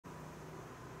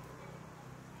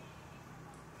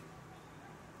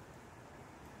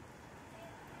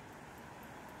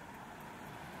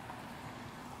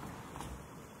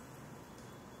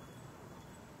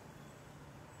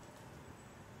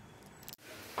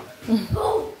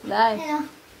Đây.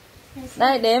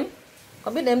 Đây đếm.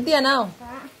 Có biết đếm tiền không?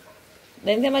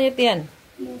 Đếm thêm bao nhiêu tiền?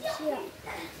 1 triệu.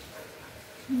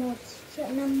 1 triệu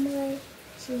 50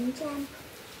 900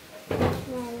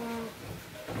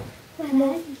 và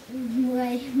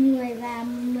 10 và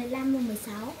 15 và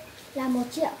 16 là 1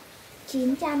 triệu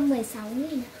 916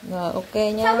 nghìn. Rồi ok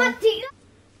nha.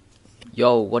 Yo,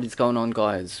 what is going on,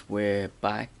 guys? We're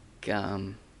back.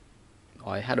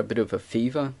 I had a bit of a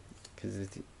fever because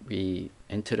we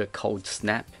entered a cold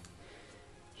snap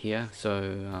here, so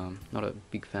not a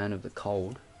big fan of the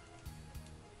cold,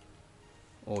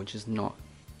 or just not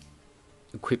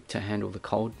equipped to handle the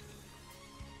cold.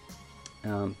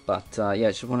 Yeah,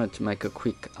 I just wanted to make a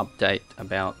quick update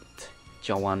about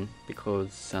Chau Anh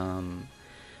because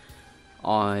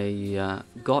I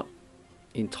got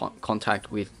in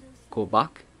contact with Cô Bác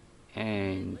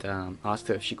and asked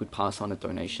her if she could pass on a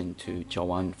donation to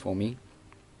Chau Anh for me,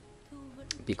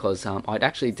 because I'd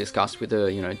actually discussed with her,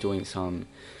 you know, doing some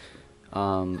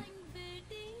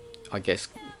I guess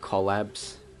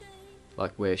collabs,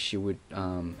 like where she would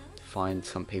find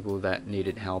some people that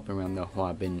needed help around the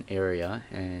Hòa Bình area,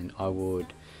 and I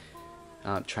would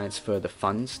transfer the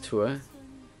funds to her,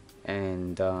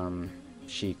 and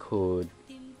she could,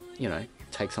 you know,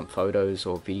 take some photos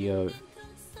or video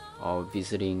of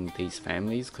visiting these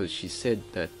families, because she said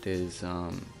that there's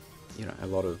you know, a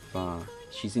lot of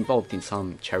she's involved in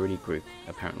some charity group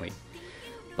apparently,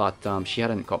 but she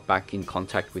hadn't got back in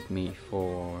contact with me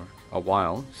for a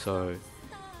while, so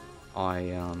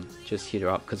I just hit her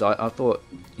up because I thought,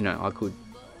 you know, I could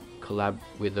collab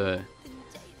with her,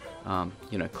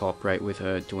 you know, cooperate with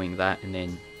her doing that, and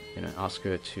then, you know, ask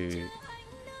her to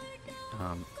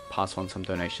pass on some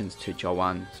donations to Chau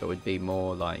Anh, so it'd be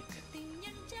more like,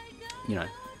 you know,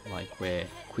 like we're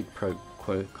quid pro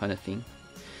quo kind of thing.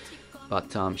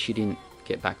 But she didn't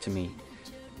get back to me,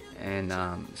 and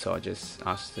so I just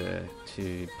asked her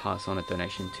to pass on a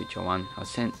donation to Chau Anh. I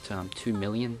sent 2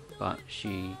 million, but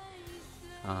she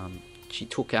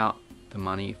took out the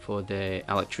money for the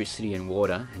electricity and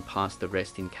water and passed the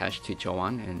rest in cash to Chau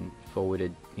Anh and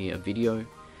forwarded me a video.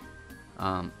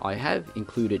 I have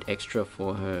included extra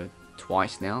for her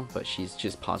twice now, but she's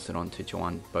just passed it on to Chau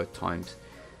Anh both times.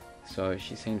 So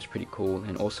she seems pretty cool,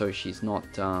 and also she's not,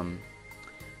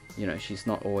 you know, she's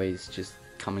not always just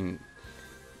coming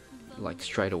like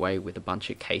straight away with a bunch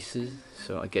of cases.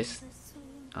 So I guess,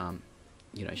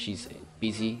 you know, she's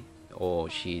busy, or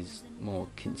she's more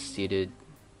considered,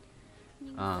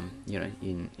 you know,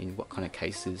 in what kind of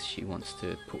cases she wants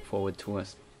to put forward to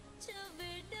us.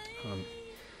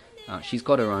 She's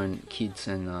got her own kids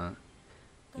and,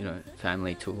 you know,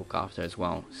 family to look after as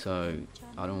well, so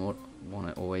I don't want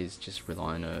to always just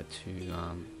rely on her to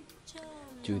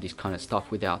do this kind of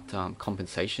stuff without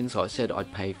compensation. So I said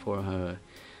I'd pay for her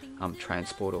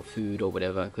transport or food or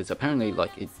whatever, because apparently,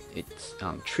 like, it's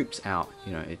trips out,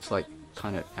 you know, it's like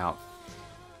kind of out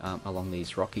along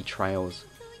these rocky trails,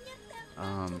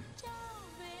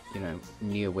 you know,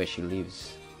 near where she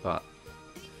lives, but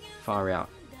far out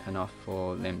enough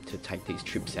for them to take these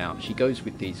trips out. She goes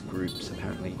with these groups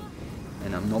apparently,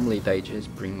 and normally they just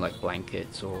bring like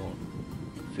blankets or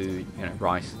food, you know,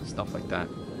 rice and stuff like that.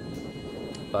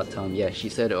 But yeah, she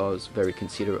said it was very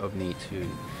considerate of me to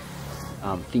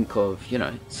think of, you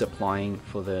know, supplying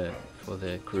for the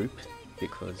group,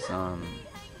 because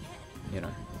you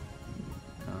know,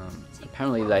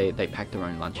 apparently they pack their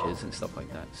own lunches and stuff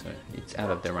like that, so it's out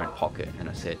of their own pocket. And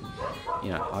I said, you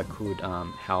know, I could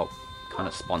help kind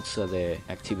of sponsor their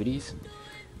activities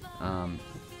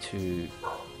to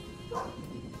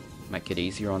make it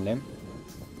easier on them.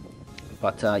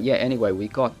 But yeah, anyway, we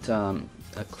got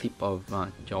a clip of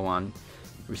Chau Anh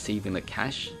receiving the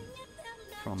cash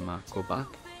from Cô Bác,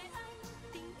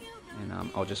 and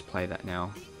I'll just play that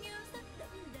now.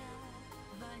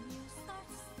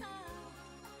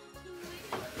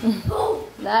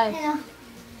 Đây.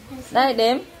 Đây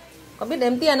đếm. Có biết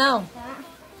đếm tiền không?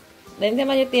 Đếm thêm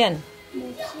bao nhiêu tiền? 1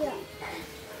 triệu.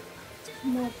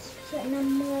 1 triệu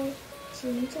 50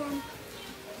 900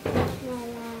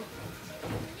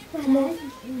 và 10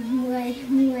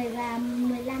 và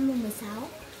 15 và 16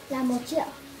 là 1 triệu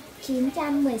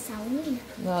 916 nghìn.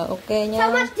 Rồi ok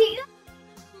nha.